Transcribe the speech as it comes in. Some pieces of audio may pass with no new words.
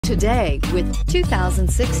today with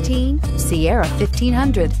 2016 Sierra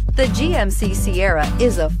 1500. The GMC Sierra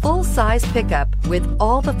is a full-size pickup with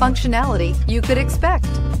all the functionality you could expect.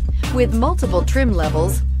 With multiple trim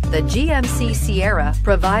levels, the GMC Sierra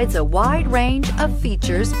provides a wide range of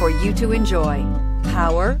features for you to enjoy.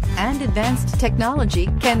 Power and advanced technology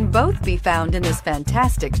can both be found in this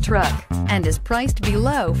fantastic truck and is priced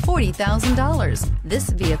below $40,000. This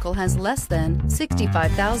vehicle has less than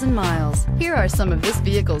 65,000 miles. Here are some of this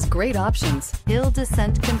vehicle's great options: hill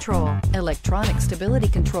descent control, electronic stability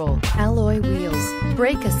control, alloy wheels,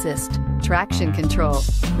 brake assist, traction control,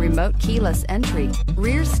 remote keyless entry,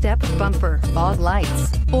 rear step bumper, fog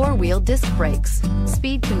lights, four-wheel disc brakes,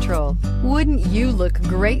 speed control. Wouldn't you look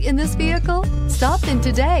great in this vehicle? Stop in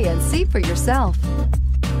today and see for yourself.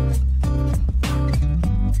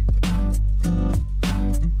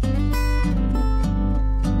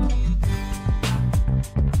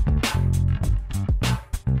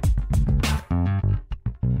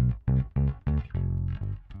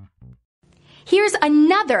 Here's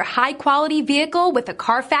another high-quality vehicle with a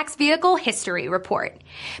Carfax Vehicle History Report.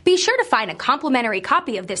 Be sure to find a complimentary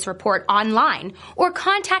copy of this report online or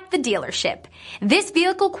contact the dealership. This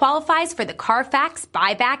vehicle qualifies for the Carfax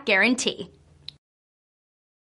Buyback Guarantee.